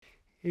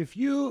If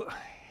you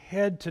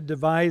had to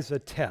devise a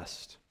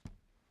test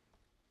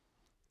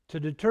to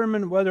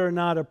determine whether or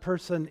not a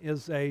person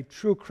is a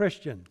true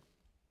Christian,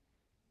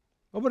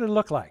 what would it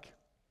look like?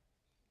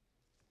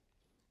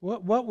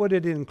 What would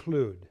it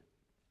include?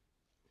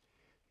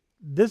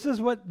 This is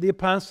what the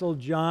Apostle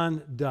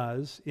John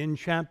does in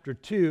chapter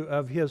 2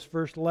 of his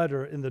first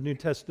letter in the New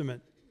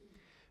Testament.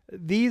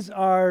 These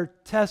are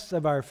tests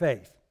of our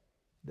faith.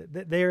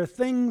 They are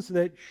things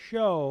that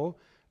show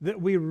that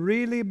we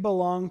really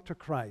belong to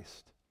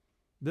Christ,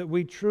 that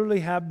we truly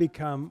have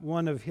become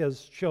one of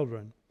His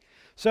children.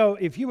 So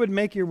if you would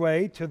make your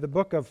way to the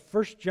book of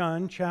 1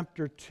 John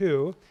chapter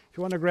 2, if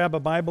you want to grab a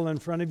Bible in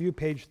front of you,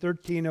 page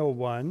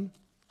 1301.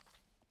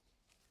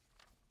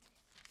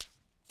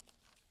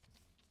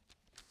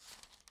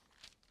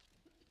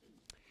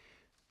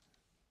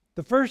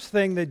 The first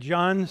thing that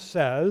John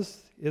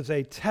says is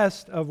a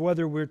test of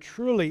whether we're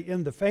truly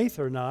in the faith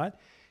or not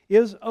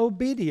is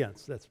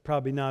obedience. That's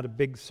probably not a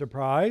big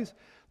surprise.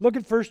 Look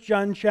at 1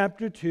 John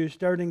chapter 2,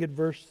 starting at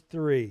verse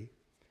 3.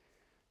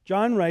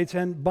 John writes,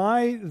 "And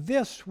by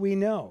this we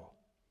know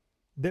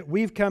that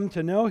we've come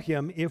to know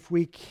Him if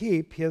we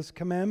keep His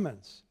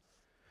commandments.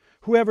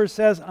 Whoever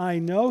says, 'I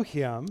know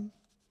Him,'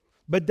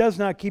 but does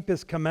not keep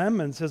His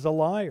commandments is a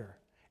liar,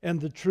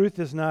 and the truth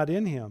is not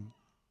in him.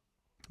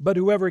 But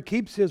whoever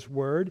keeps His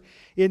word,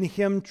 in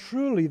him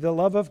truly the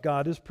love of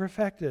God is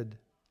perfected.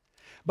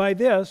 By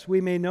this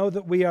we may know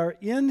that we are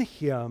in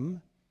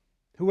Him.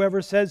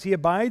 Whoever says he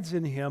abides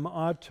in Him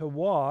ought to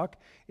walk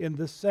in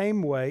the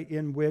same way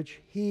in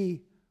which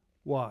He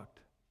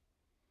walked."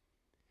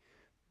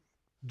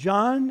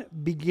 John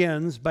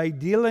begins by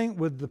dealing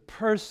with the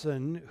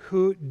person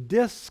who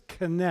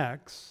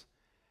disconnects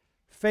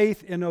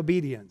faith and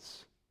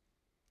obedience.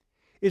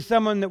 It's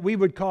someone that we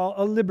would call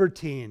a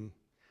libertine.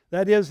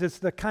 That is, it's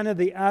the kind of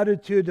the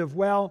attitude of,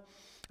 well,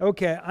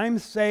 okay, I'm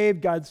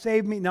saved, God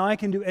saved me, now I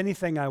can do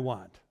anything I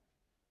want.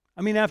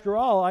 I mean, after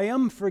all, I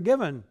am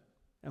forgiven,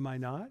 am I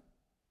not?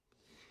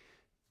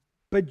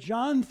 But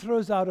John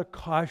throws out a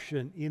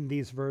caution in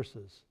these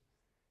verses.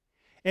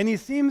 And he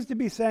seems to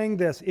be saying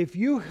this: if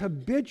you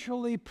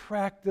habitually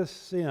practice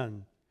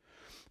sin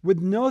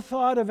with no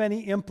thought of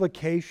any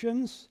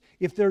implications,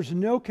 if there's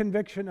no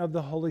conviction of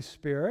the Holy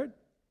Spirit,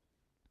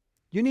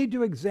 you need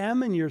to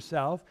examine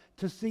yourself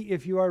to see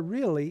if you are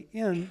really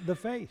in the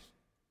faith.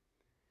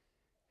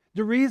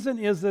 The reason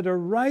is that a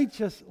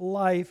righteous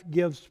life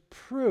gives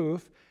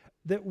proof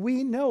that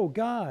we know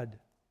God.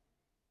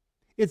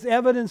 It's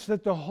evidence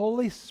that the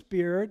Holy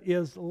Spirit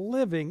is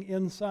living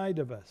inside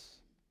of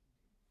us.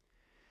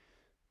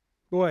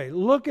 Boy,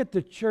 look at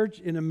the church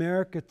in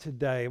America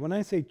today. When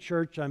I say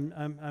church,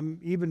 I'm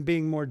even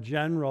being more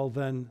general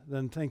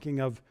than thinking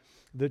of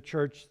the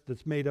church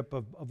that's made up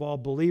of all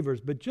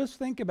believers. But just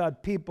think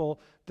about people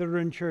that are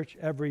in church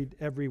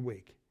every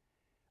week.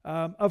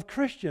 Of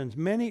Christians,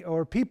 many,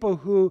 or people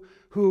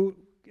who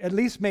at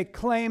least make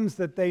claims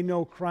that they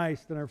know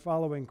Christ and are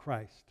following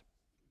Christ.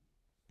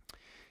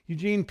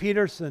 Eugene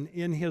Peterson,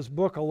 in his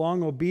book, A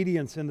Long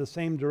Obedience in the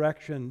Same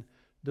Direction,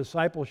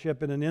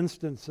 Discipleship in an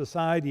Instant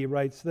Society,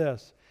 writes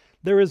this: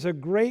 "There is a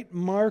great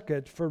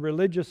market for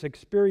religious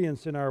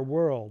experience in our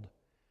world.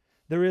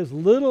 There is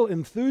little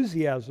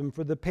enthusiasm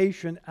for the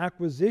patient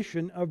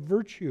acquisition of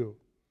virtue,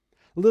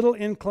 little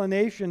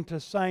inclination to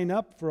sign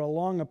up for a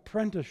long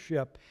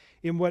apprenticeship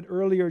in what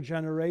earlier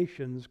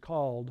generations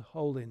called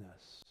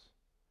holiness."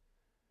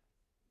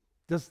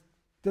 Does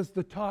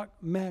the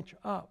talk match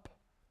up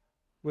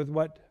with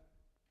what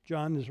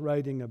John is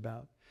writing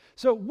about?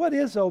 So what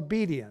is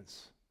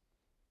obedience?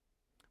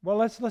 Well,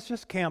 let's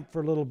just camp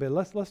for a little bit.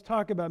 Let's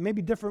talk about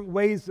maybe different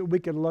ways that we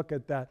can look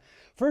at that.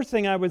 First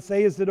thing I would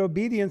say is that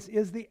obedience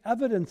is the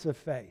evidence of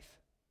faith.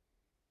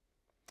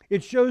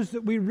 It shows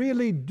that we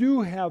really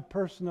do have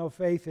personal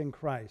faith in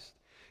Christ.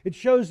 It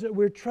shows that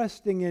we're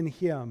trusting in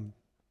Him.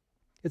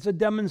 It's a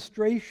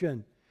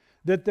demonstration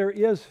that there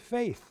is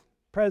faith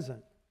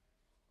present.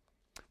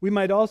 We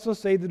might also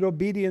say that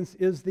obedience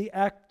is the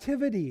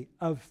activity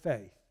of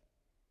faith.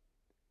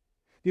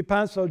 The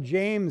Apostle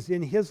James,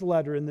 in his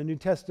letter in the New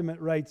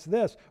Testament, writes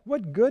this: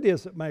 "What good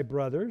is it, my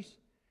brothers,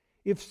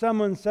 if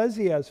someone says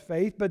he has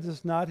faith but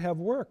does not have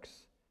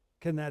works?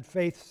 Can that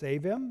faith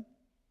save him?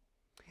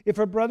 If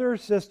a brother or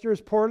sister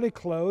is poorly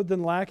clothed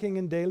and lacking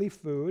in daily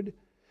food,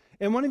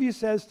 and one of you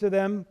says to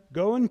them,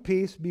 'Go in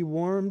peace, be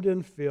warmed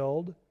and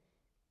filled,'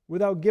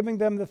 without giving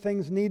them the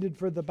things needed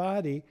for the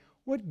body,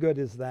 what good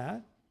is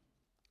that?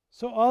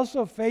 So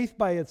also faith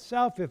by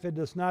itself, if it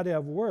does not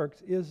have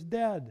works, is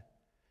dead."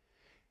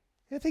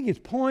 I think his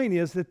point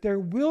is that there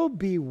will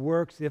be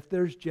works if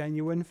there's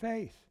genuine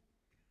faith.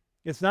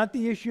 It's not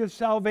the issue of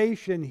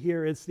salvation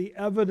here, it's the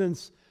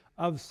evidence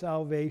of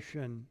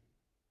salvation.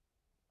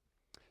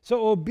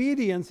 So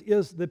obedience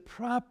is the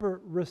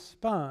proper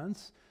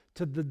response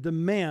to the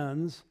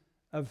demands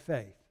of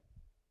faith.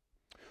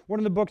 One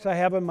of the books I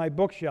have on my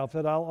bookshelf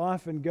that I'll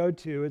often go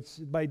to, it's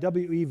by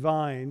W.E.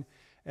 Vine,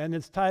 and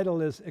its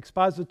title is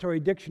Expository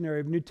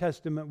Dictionary of New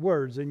Testament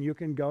Words. And you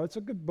can go, it's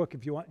a good book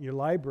if you want in your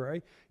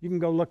library. You can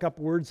go look up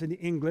words in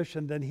English,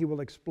 and then he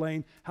will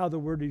explain how the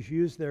word is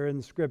used there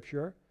in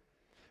Scripture.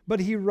 But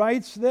he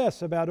writes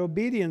this about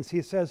obedience.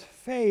 He says,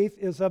 faith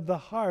is of the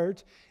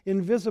heart,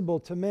 invisible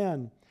to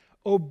men.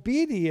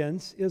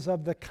 Obedience is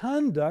of the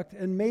conduct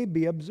and may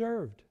be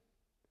observed.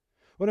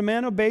 When a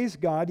man obeys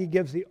God, he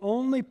gives the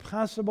only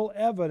possible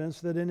evidence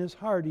that in his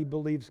heart he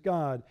believes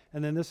God.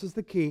 And then this is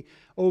the key.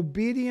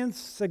 Obedience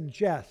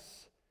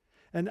suggests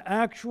an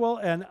actual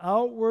and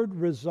outward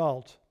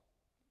result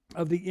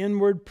of the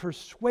inward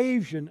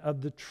persuasion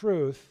of the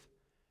truth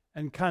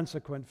and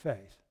consequent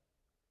faith.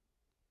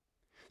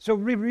 So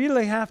we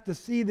really have to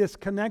see this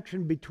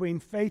connection between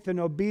faith and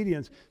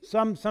obedience.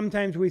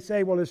 Sometimes we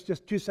say, well, it's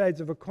just two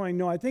sides of a coin.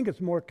 No, I think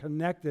it's more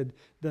connected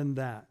than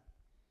that.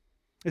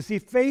 You see,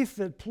 faith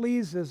that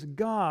pleases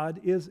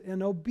God is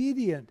an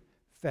obedient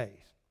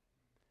faith.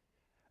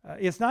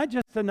 It's not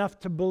just enough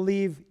to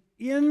believe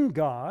in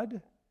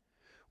God.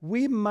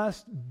 We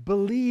must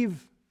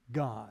believe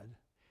God.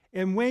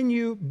 And when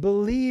you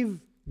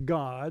believe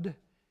God,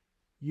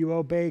 you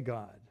obey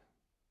God.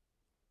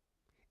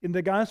 In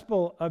the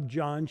Gospel of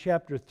John,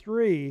 chapter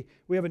 3,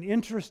 we have an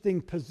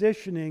interesting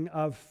positioning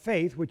of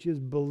faith, which is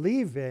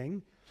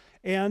believing,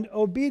 and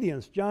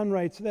obedience. John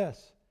writes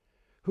this,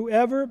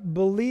 whoever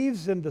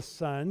believes in the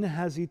Son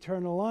has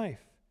eternal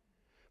life.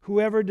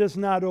 Whoever does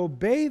not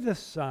obey the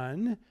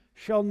Son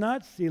shall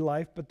not see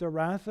life, but the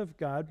wrath of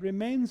God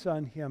remains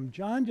on him.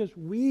 John just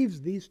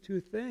weaves these two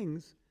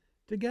things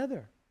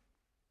together.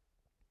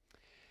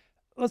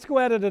 Let's go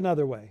at it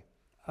another way.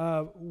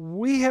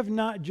 We have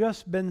not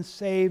just been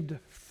saved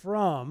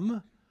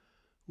from,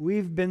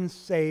 we've been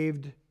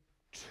saved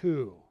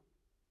to.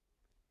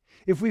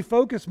 If we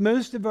focus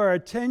most of our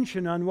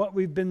attention on what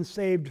we've been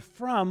saved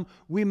from,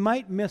 we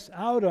might miss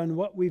out on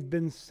what we've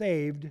been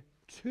saved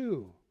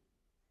to.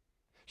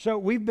 So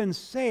we've been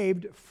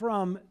saved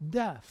from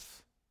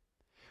death.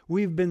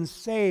 We've been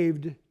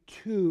saved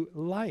to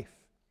life.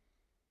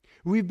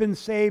 We've been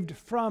saved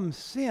from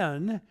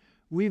sin.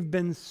 We've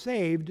been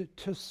saved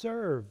to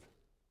serve.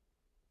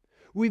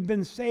 We've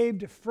been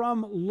saved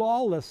from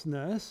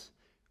lawlessness.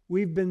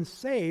 We've been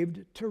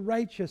saved to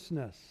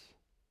righteousness.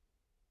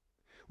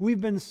 We've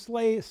been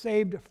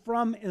saved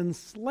from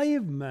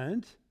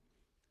enslavement.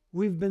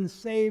 We've been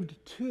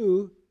saved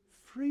to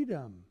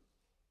freedom.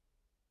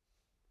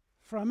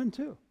 From and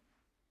to.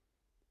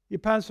 The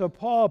Apostle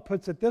Paul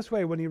puts it this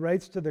way when he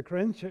writes to the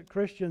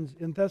Christians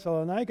in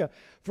Thessalonica,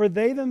 for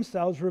they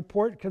themselves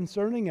report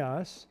concerning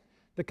us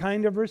the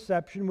kind of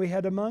reception we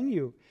had among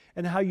you,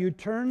 and how you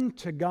turned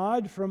to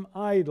God from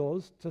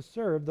idols to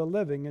serve the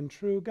living and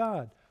true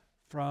God.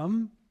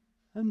 From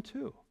and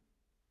to.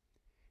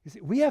 You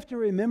see, we have to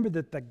remember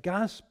that the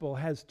gospel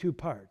has two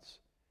parts.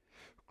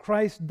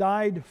 Christ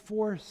died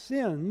for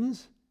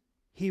sins.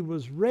 He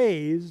was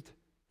raised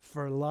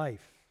for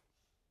life.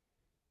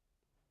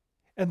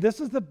 And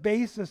this is the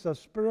basis of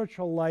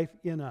spiritual life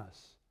in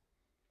us.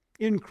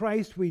 In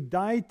Christ we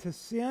died to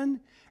sin,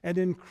 and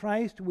in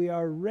Christ we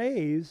are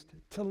raised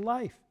to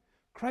life.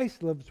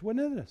 Christ lives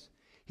within us.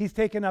 He's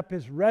taken up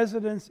his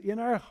residence in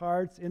our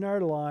hearts, in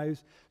our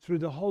lives, through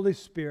the Holy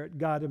Spirit,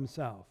 God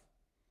himself.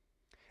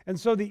 And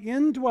so the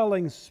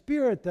indwelling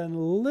Spirit then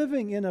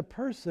living in a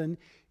person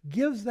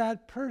gives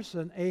that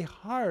person a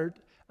heart,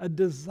 a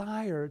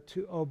desire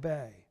to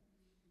obey.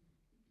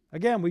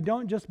 Again, we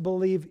don't just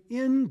believe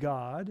in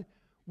God,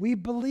 we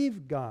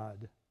believe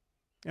God.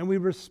 And we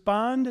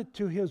respond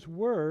to his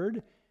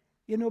word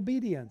in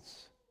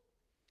obedience.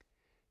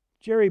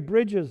 Jerry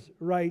Bridges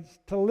writes,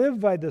 to live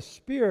by the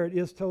Spirit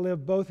is to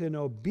live both in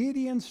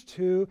obedience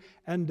to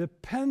and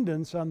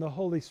dependence on the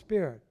Holy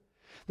Spirit.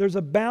 There's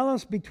a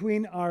balance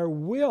between our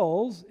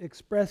wills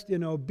expressed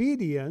in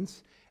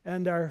obedience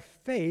and our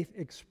faith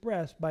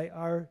expressed by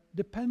our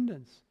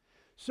dependence.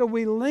 So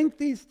we link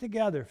these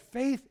together,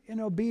 faith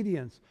and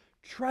obedience,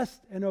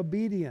 trust and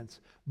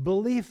obedience,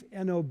 belief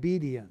and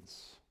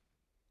obedience.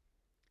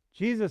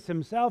 Jesus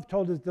himself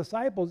told his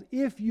disciples,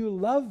 if you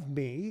love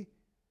me,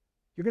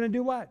 you're going to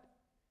do what?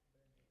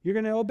 You're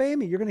going to obey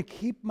me. You're going to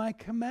keep my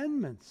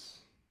commandments.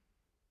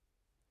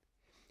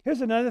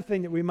 Here's another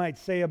thing that we might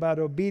say about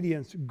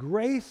obedience.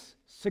 Grace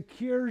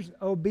secures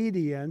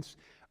obedience.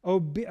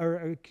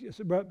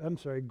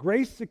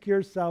 Grace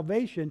secures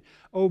salvation.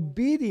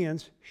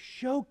 Obedience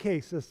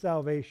showcases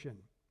salvation.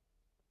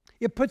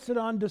 It puts it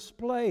on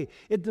display.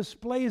 It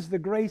displays the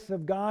grace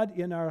of God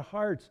in our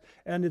hearts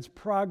and its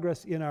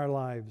progress in our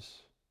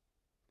lives.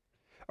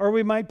 Or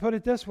we might put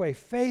it this way.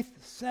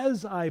 Faith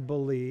says, I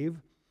believe.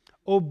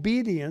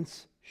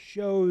 Obedience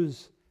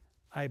shows,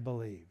 I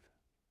believe.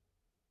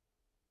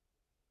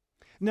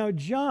 Now,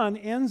 John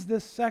ends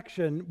this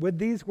section with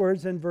these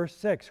words in verse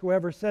 6.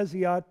 Whoever says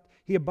he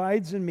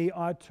abides in me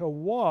ought to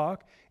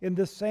walk in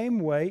the same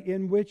way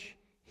in which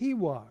he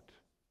walked.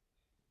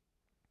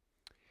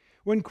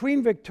 When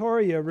Queen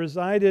Victoria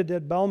resided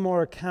at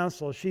Balmoral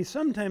Castle, she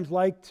sometimes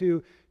liked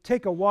to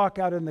take a walk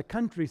out in the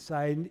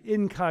countryside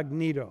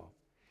incognito.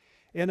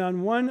 And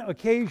on one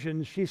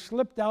occasion, she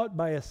slipped out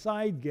by a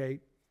side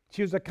gate.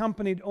 She was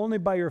accompanied only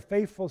by her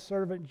faithful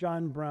servant,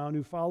 John Brown,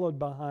 who followed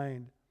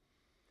behind.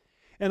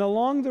 And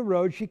along the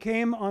road, she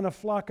came on a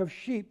flock of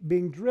sheep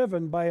being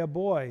driven by a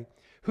boy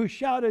who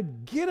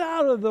shouted, "Get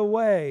out of the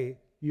way,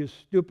 you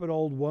stupid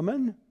old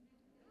woman."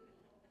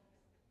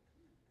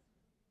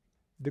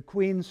 The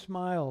queen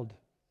smiled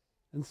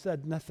and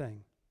said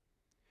nothing.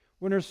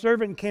 When her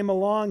servant came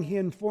along, he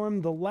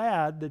informed the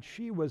lad that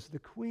she was the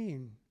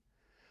queen.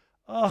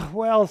 "Oh,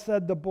 well,"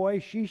 said the boy,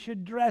 "she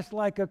should dress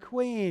like a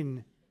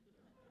queen."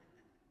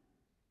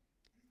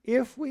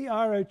 If we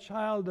are a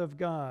child of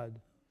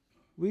God,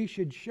 we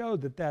should show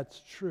that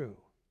that's true.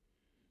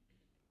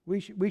 We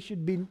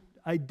should be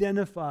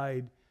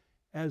identified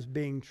as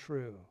being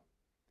true.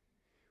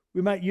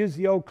 We might use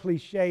the old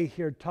cliche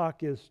here,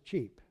 talk is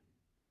cheap.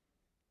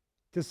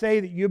 To say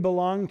that you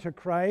belong to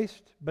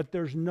Christ, but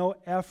there's no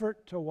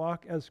effort to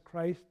walk as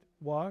Christ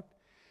walked,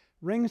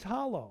 rings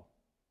hollow.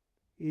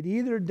 It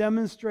either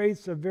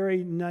demonstrates a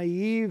very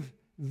naive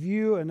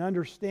view and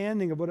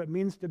understanding of what it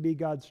means to be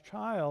God's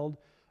child,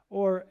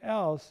 or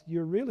else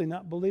you're really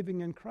not believing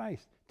in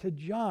Christ. To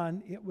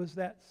John, it was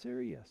that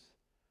serious.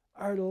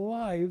 Our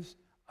lives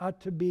ought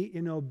to be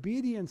in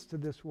obedience to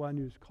this one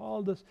who's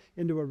called us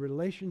into a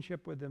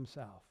relationship with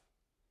himself.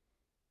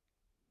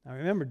 Now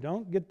remember,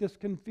 don't get this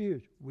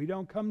confused. We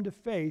don't come to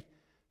faith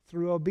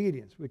through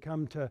obedience. We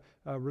come to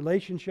a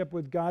relationship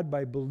with God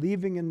by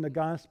believing in the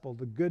gospel,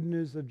 the good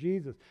news of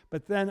Jesus.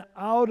 But then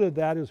out of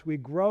that, as we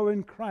grow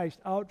in Christ,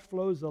 out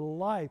flows a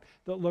life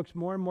that looks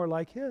more and more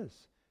like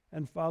his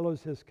and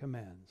follows his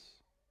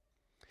commands.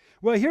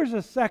 Well, here's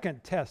a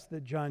second test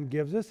that John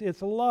gives us.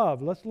 It's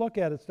love. Let's look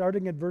at it,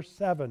 starting at verse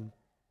 7.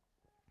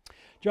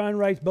 John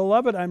writes,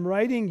 "Beloved, I'm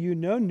writing you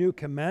no new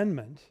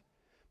commandment,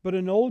 but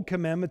an old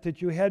commandment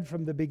that you had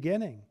from the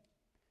beginning.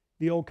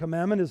 The old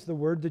commandment is the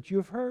word that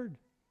you've heard.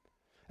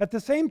 At the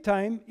same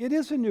time, it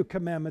is a new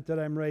commandment that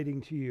I'm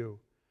writing to you,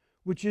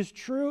 which is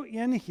true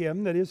in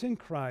him that is in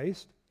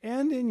Christ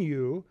and in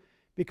you,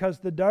 because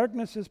the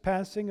darkness is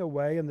passing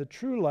away and the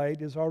true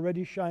light is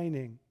already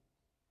shining.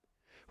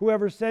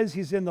 Whoever says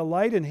he's in the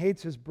light and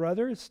hates his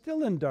brother is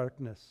still in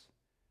darkness.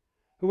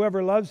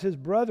 Whoever loves his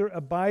brother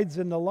abides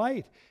in the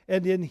light,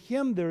 and in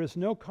him there is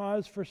no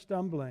cause for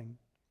stumbling.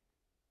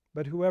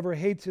 But whoever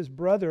hates his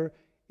brother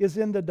is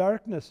in the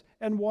darkness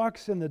and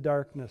walks in the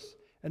darkness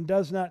and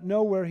does not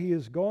know where he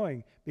is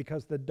going,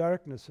 because the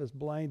darkness has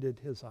blinded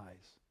his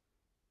eyes."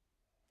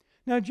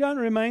 Now, John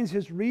reminds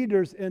his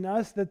readers and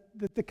us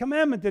that the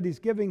commandment that he's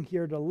giving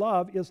here to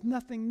love is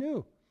nothing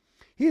new.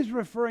 He's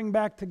referring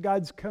back to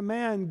God's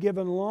command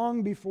given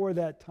long before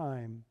that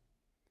time.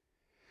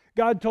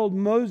 God told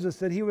Moses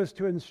that he was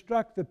to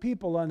instruct the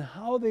people on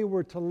how they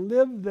were to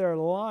live their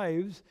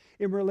lives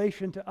in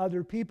relation to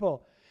other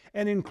people.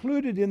 And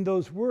included in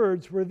those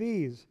words were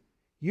these: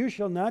 "You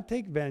shall not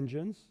take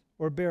vengeance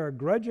or bear a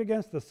grudge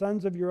against the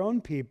sons of your own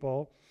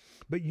people,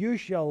 but you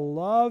shall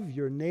love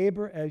your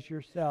neighbor as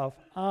yourself.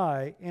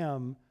 I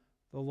am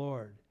the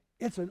Lord."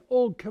 It's an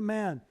old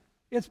command.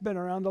 It's been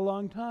around a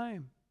long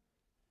time.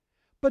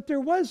 But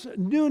there was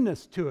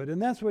newness to it, and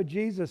that's what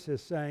Jesus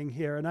is saying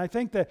here. And I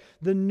think that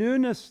the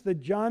newness that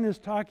John is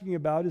talking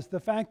about is the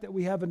fact that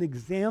we have an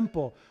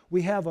example.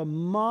 We have a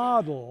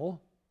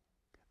model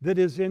that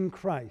is in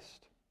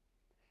Christ.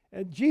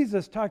 And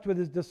Jesus talked with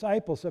his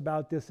disciples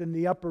about this in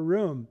the upper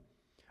room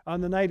on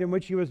the night in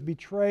which he was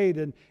betrayed.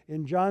 And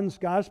in John's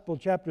Gospel,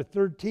 chapter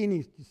 13,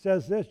 he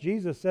says this.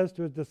 Jesus says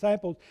to his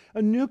disciples,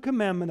 "A new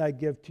commandment I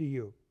give to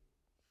you,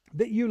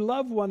 that you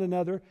love one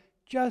another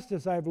just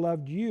as I've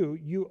loved you.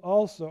 You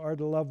also are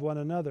to love one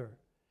another.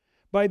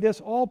 By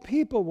this all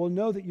people will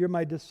know that you're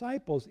my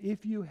disciples,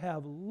 if you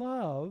have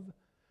love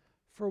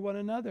for one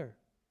another."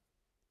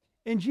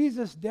 And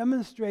Jesus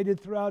demonstrated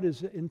throughout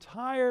his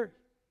entire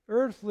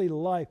earthly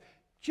life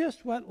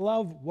just what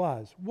love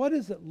was. What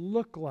does it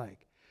look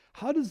like?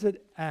 How does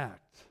it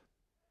act?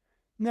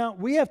 Now,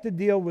 we have to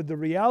deal with the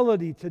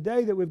reality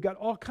today that we've got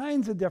all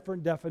kinds of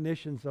different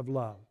definitions of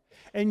love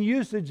and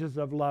usages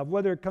of love,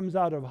 whether it comes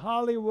out of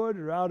Hollywood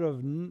or out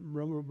of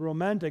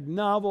romantic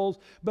novels.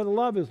 But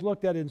love is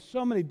looked at in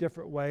so many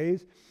different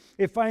ways.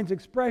 It finds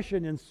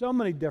expression in so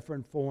many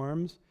different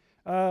forms.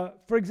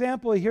 For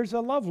example, here's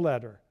a love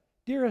letter.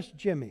 "Dearest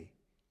Jimmy,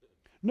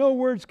 no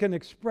words can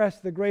express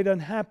the great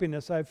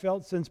unhappiness I've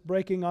felt since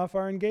breaking off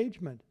our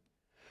engagement.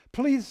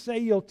 Please say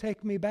you'll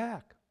take me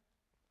back.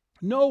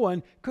 No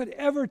one could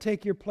ever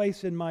take your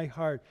place in my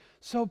heart,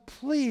 so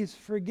please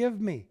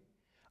forgive me.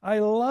 I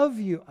love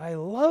you, I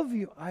love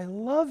you, I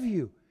love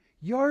you.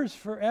 Yours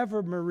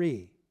forever,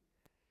 Marie.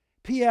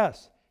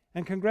 P.S.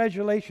 And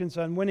congratulations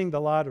on winning the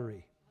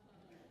lottery."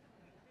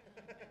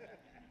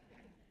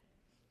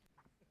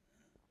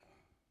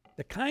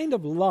 The kind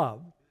of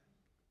love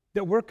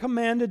that we're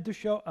commanded to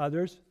show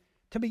others,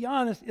 to be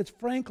honest, it's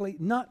frankly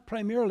not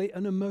primarily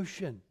an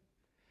emotion.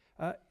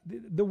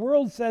 The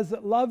world says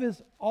that love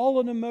is all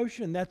an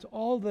emotion. That's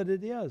all that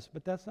it is,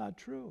 but that's not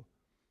true.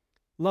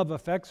 Love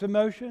affects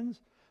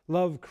emotions.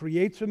 Love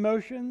creates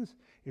emotions.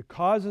 It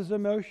causes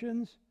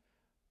emotions.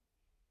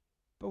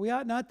 But we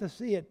ought not to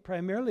see it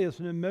primarily as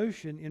an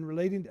emotion in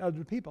relating to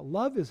other people.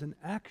 Love is an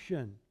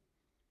action.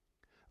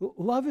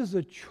 Love is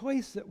a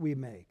choice that we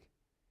make.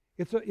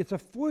 It's a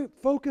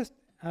focused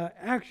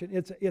action.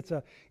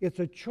 It's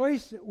a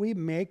choice that we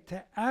make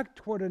to act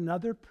toward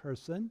another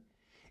person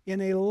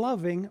in a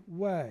loving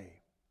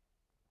way.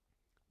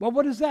 Well,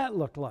 what does that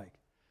look like?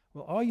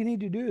 Well, all you need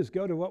to do is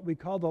go to what we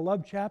call the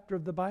love chapter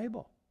of the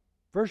Bible,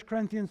 1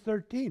 Corinthians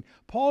 13.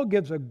 Paul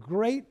gives a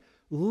great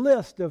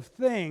list of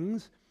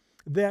things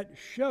that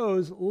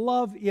shows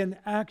love in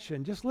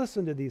action. Just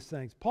listen to these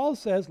things. Paul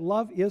says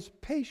love is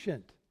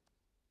patient.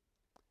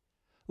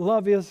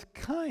 Love is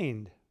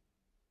kind.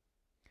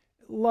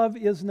 Love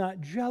is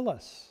not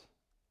jealous.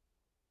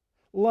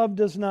 Love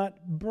does not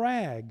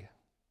brag.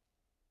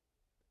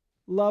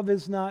 Love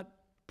is not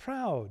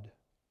proud.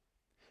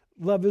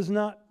 Love is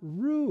not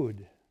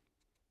rude.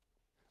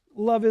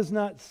 Love is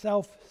not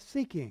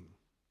self-seeking.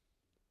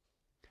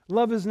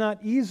 Love is not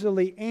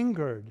easily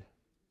angered.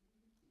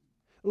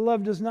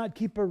 Love does not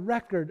keep a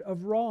record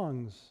of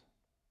wrongs.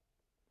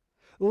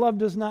 Love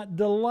does not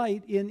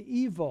delight in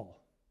evil.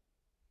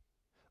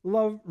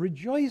 Love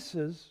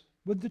rejoices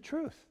with the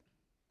truth.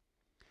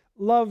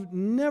 Love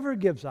never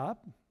gives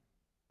up.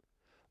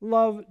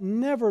 Love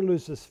never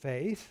loses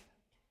faith.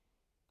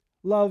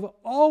 Love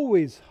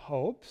always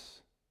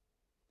hopes.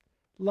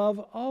 Love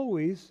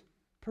always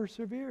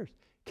perseveres.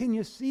 Can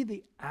you see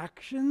the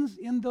actions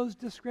in those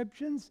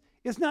descriptions?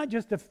 It's not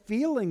just a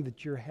feeling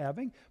that you're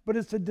having, but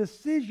it's a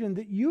decision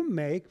that you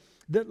make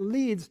that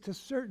leads to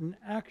certain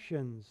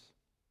actions.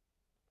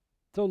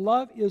 So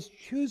love is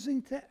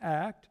choosing to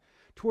act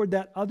toward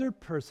that other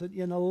person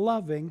in a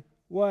loving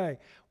way.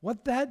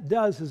 What that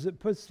does is it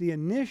puts the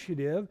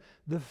initiative,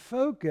 the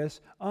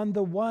focus on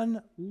the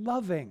one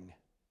loving,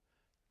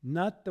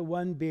 not the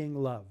one being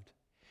loved.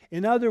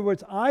 In other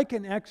words, I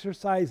can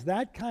exercise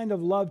that kind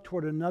of love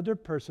toward another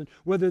person,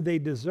 whether they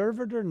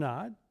deserve it or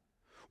not,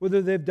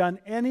 whether they've done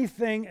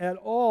anything at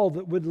all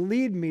that would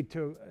lead me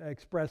to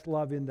express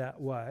love in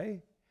that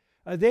way.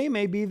 They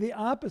may be the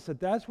opposite.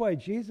 That's why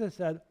Jesus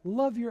said,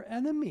 love your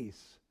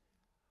enemies.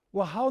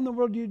 Well, how in the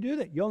world do you do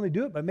that? You only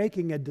do it by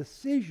making a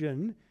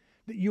decision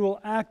that you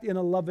will act in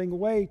a loving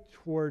way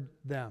toward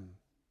them.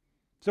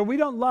 So we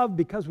don't love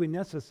because we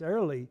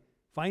necessarily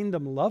find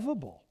them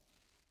lovable.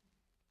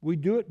 We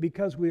do it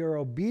because we are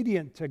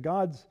obedient to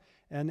God's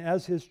and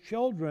as His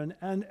children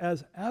and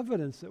as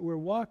evidence that we're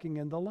walking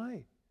in the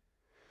light.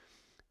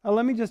 Now,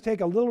 let me just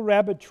take a little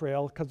rabbit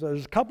trail because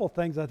there's a couple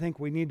things I think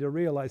we need to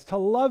realize. To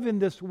love in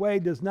this way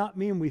does not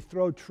mean we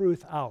throw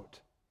truth out.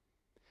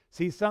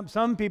 See,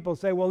 some people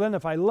say, well, then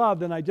if I love,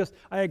 then I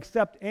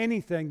accept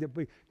anything that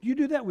we... Do you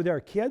do that with our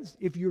kids?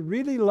 If you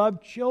really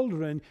love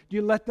children, do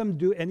you let them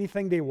do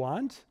anything they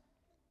want?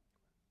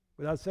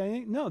 Without saying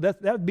anything? No,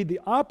 that would be the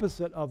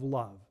opposite of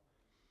love.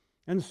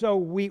 And so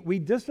we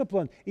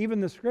discipline. Even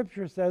the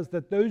Scripture says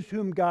that those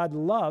whom God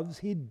loves,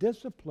 He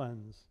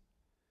disciplines.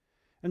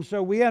 And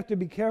so we have to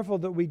be careful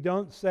that we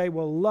don't say,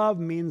 well, love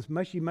means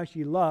mushy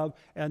love,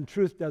 and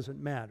truth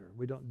doesn't matter.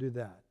 We don't do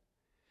that.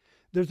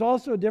 There's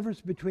also a difference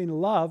between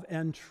love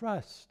and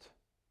trust.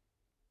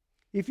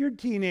 If your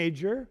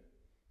teenager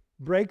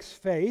breaks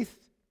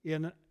faith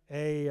in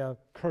a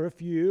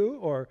curfew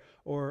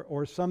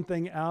or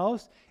something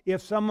else,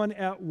 if someone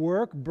at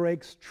work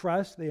breaks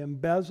trust, they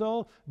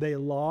embezzle, they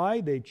lie,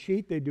 they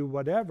cheat, they do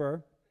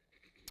whatever,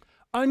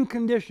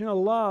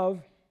 unconditional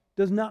love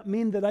does not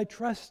mean that I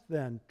trust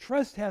then.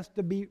 Trust has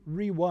to be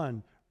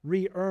re-won,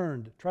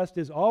 re-earned. Trust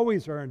is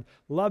always earned.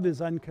 Love is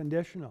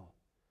unconditional.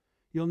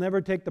 You'll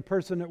never take the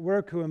person at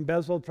work who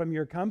embezzled from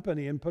your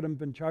company and put them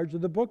in charge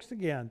of the books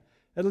again,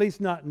 at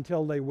least not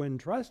until they win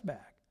trust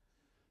back.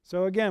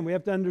 So again, we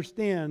have to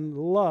understand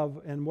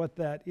love and what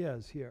that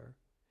is here.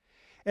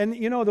 And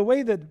you know, the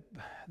way that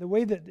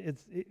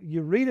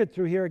you read it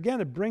through here,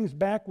 again, it brings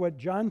back what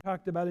John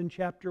talked about in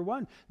chapter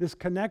 1. This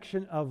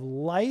connection of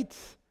light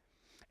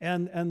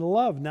and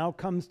love now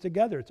comes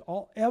together. It's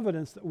all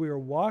evidence that we are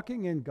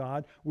walking in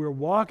God. We're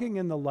walking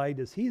in the light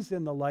as He's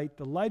in the light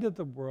of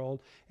the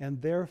world, and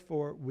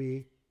therefore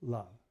we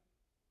love.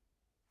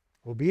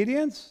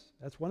 Obedience,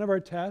 that's one of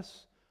our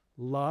tests.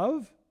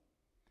 Love.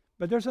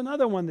 But there's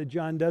another one that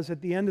John does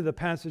at the end of the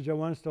passage I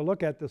want us to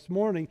look at this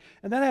morning,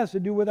 and that has to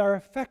do with our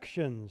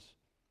affections.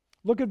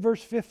 Look at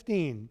verse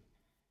 15.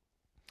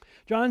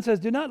 John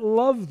says, do not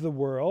love the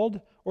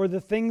world or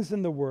the things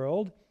in the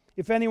world.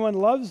 If anyone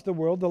loves the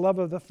world, the love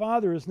of the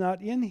Father is not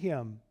in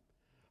him.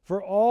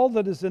 For all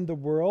that is in the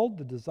world,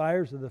 the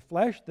desires of the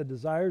flesh, the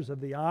desires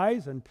of the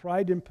eyes, and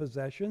pride in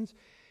possessions,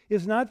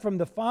 is not from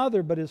the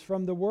Father, but is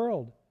from the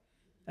world.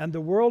 And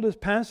the world is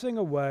passing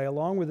away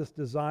along with its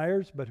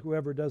desires, but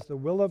whoever does the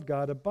will of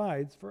God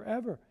abides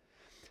forever.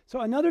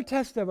 So another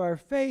test of our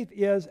faith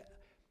is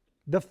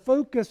the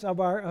focus of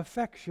our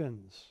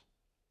affections.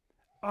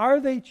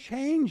 Are they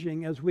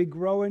changing as we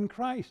grow in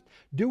Christ?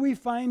 Do we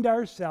find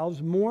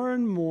ourselves more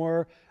and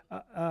more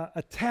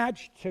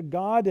attached to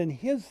God and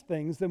His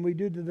things than we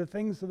do to the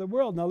things of the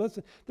world? Now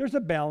listen, there's a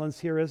balance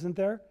here, isn't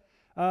there?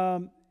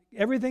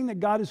 Everything that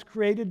God has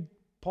created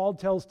Paul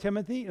tells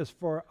Timothy, is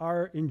for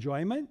our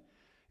enjoyment.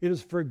 It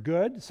is for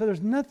good. So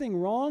there's nothing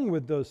wrong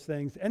with those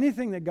things,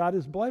 anything that God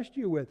has blessed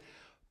you with.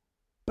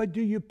 But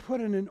do you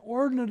put an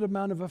inordinate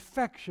amount of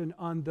affection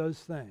on those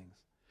things?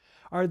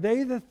 Are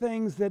they the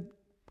things that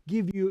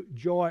give you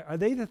joy? Are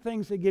they the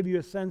things that give you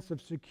a sense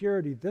of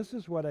security? This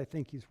is what I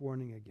think he's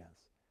warning against.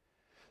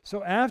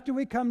 So after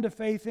we come to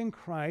faith in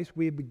Christ,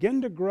 we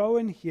begin to grow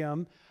in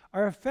Him,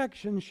 our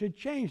affections should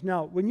change.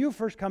 Now, when you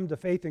first come to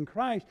faith in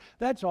Christ,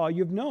 that's all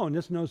you've known.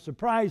 It's no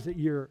surprise that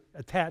you're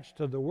attached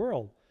to the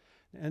world.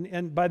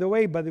 And by the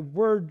way, by the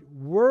word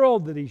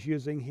world that he's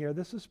using here,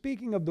 this is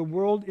speaking of the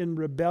world in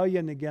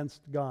rebellion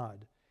against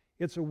God.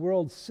 It's a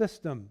world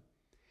system.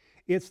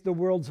 It's the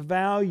world's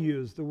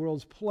values, the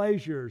world's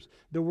pleasures,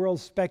 the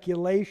world's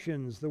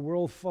speculations, the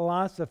world's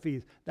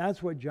philosophies.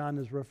 That's what John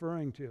is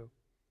referring to.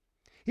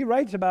 He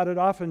writes about it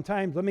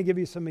oftentimes. Let me give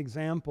you some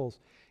examples.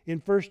 In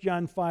 1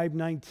 John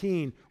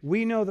 5:19,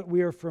 we know that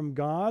we are from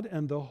God,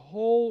 and the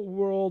whole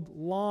world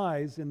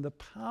lies in the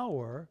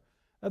power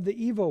of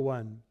the evil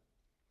one.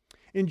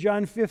 In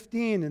John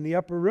 15, in the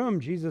upper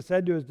room, Jesus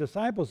said to his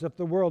disciples, if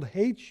the world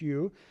hates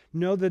you,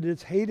 know that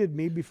it's hated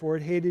me before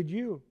it hated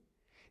you.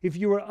 If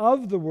you were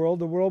of the world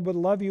would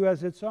love you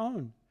as its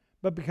own.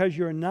 But because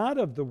you are not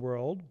of the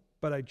world,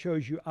 but I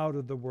chose you out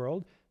of the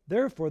world,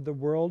 therefore the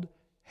world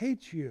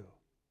hates you.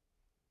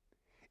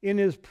 In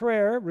his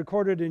prayer,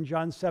 recorded in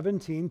John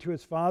 17, to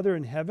his Father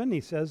in heaven,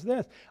 he says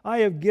this, I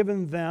have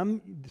given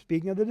them,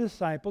 speaking of the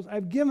disciples,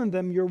 I've given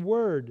them your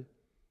word.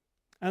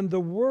 And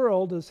the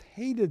world has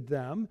hated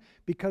them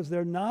because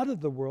they're not of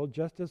the world,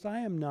 just as I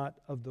am not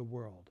of the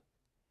world.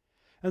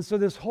 And so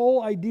this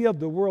whole idea of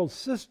the world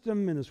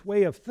system and its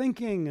way of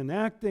thinking and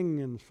acting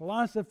and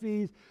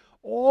philosophies,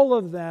 all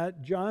of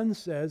that, John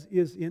says,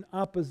 is in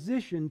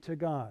opposition to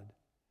God.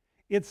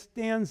 It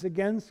stands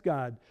against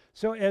God.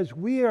 So as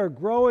we are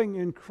growing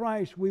in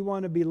Christ, we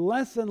want to be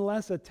less and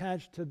less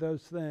attached to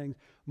those things,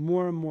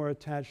 more and more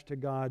attached to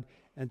God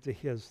and to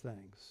His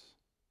things.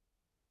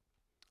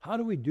 How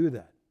do we do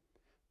that?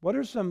 What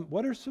are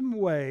some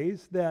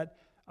ways that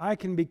I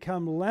can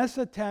become less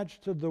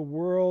attached to the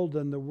world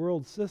and the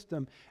world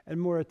system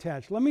and more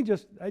attached?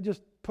 I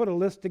just put a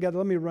list together.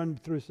 Let me run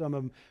through some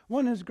of them.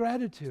 One is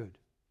gratitude.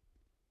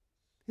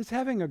 It's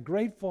having a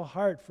grateful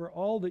heart for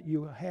all that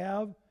you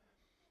have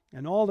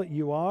and all that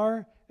you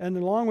are. And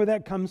along with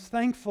that comes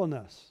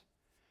thankfulness.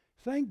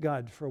 Thank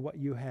God for what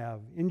you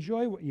have.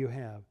 Enjoy what you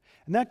have.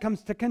 And that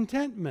comes to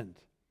contentment.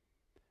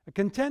 A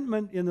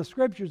contentment in the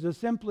Scriptures is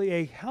simply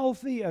a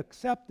healthy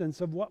acceptance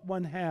of what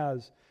one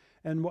has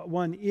and what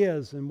one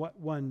is and what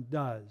one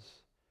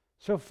does.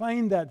 So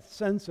find that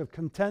sense of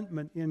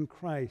contentment in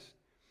Christ.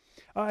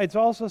 It's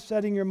also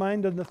setting your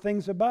mind on the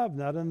things above,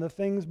 not on the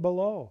things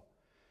below.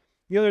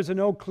 You know, there's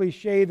an old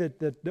cliche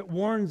that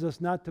warns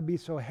us not to be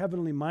so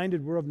heavenly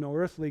minded, we're of no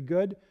earthly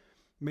good.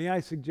 May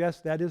I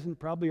suggest that isn't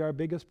probably our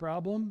biggest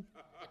problem?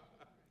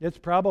 It's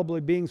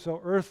probably being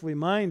so earthly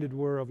minded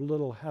we're of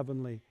little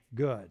heavenly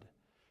good.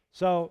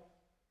 So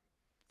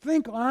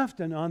think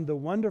often on the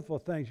wonderful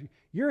things.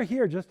 You're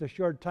here just a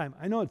short time.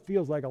 I know it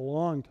feels like a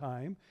long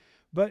time,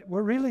 but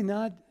we're really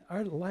not.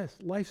 Our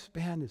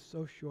lifespan is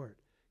so short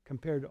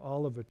compared to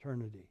all of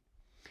eternity.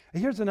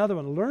 And here's another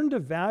one. Learn to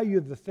value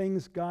the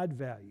things God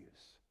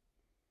values.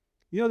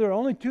 You know, there are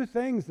only two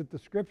things that the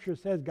Scripture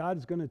says God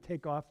is going to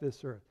take off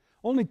this earth.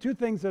 Only two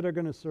things that are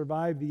going to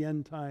survive the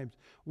end times.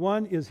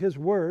 One is His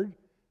Word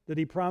that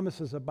He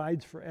promises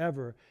abides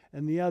forever,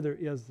 and the other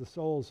is the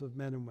souls of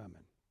men and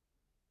women.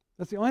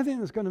 That's the only thing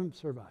that's going to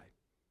survive.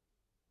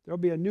 There'll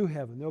be a new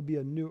heaven. There'll be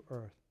a new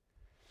earth.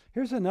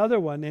 Here's another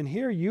one, and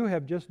here you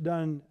have just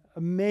done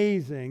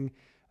amazing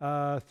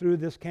through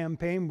this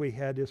campaign we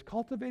had, is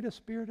cultivate a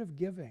spirit of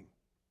giving.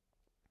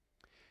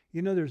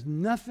 You know, there's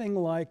nothing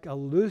like a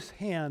loose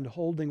hand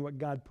holding what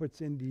God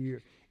puts into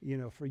you,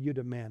 for you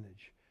to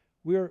manage.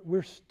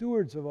 We're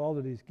stewards of all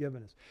that He's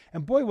given us.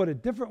 And boy, what a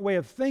different way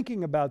of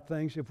thinking about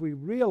things if we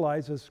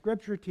realize, as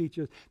Scripture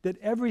teaches, that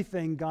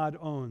everything God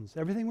owns,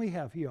 everything we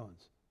have, He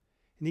owns.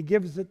 And He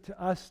gives it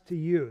to us to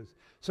use.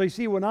 So you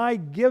see, when I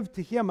give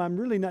to Him, I'm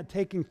really not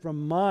taking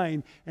from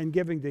mine and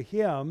giving to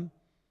Him.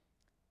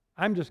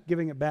 I'm just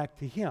giving it back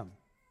to Him,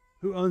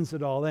 who owns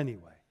it all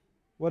anyway.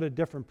 What a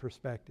different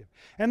perspective.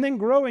 And then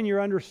grow in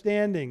your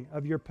understanding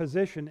of your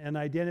position and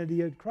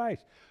identity in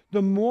Christ.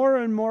 The more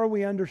and more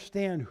we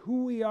understand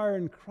who we are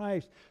in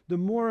Christ, the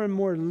more and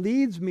more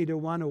leads me to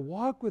want to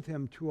walk with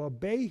Him, to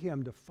obey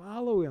Him, to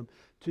follow Him,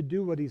 to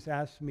do what He's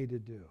asked me to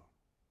do.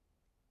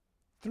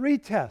 3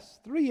 tests,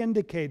 3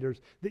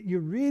 indicators that you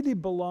really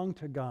belong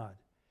to God,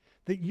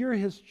 that you're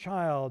His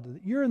child,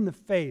 that you're in the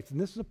faith, and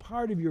this is a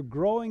part of your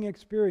growing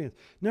experience.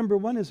 Number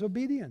 1 is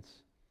obedience.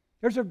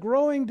 There's a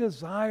growing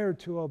desire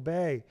to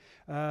obey.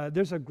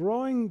 There's a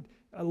growing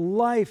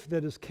life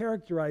that is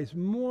characterized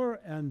more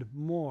and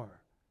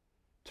more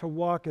to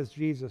walk as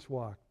Jesus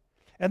walked.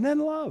 And then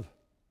love.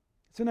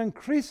 It's an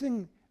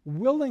increasing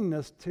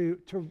willingness to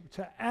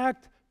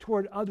act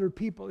toward other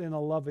people in a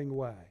loving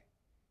way.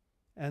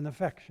 And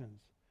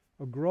affections.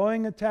 A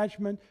growing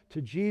attachment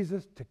to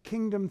Jesus, to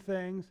kingdom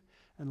things,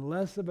 and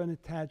less of an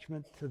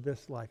attachment to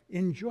this life.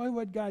 Enjoy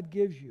what God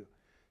gives you.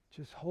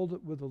 Just hold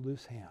it with a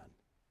loose hand.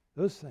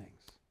 Those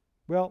things.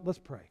 Well, let's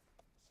pray.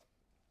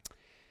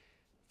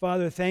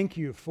 Father, thank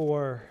you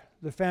for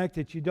the fact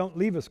that you don't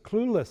leave us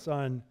clueless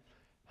on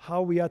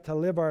how we ought to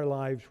live our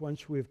lives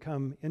once we've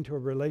come into a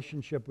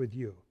relationship with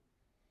you.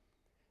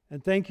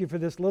 And thank you for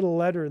this little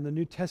letter in the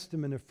New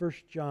Testament of 1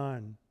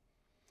 John,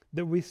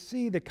 that we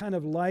see the kind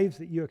of lives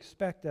that you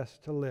expect us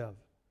to live.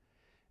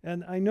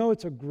 And I know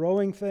it's a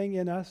growing thing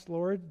in us,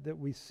 Lord, that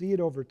we see it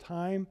over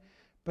time,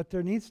 but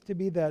there needs to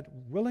be that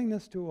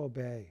willingness to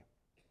obey,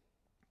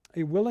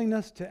 a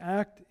willingness to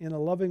act in a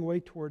loving way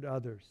toward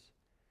others,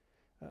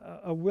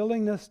 a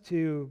willingness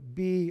to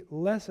be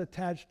less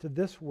attached to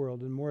this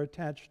world and more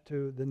attached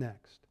to the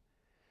next.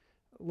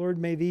 Lord,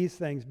 may these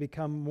things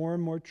become more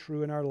and more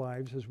true in our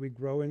lives as we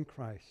grow in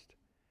Christ.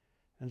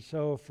 And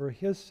so for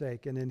his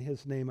sake and in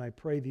his name I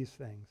pray these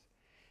things.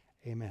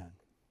 Amen.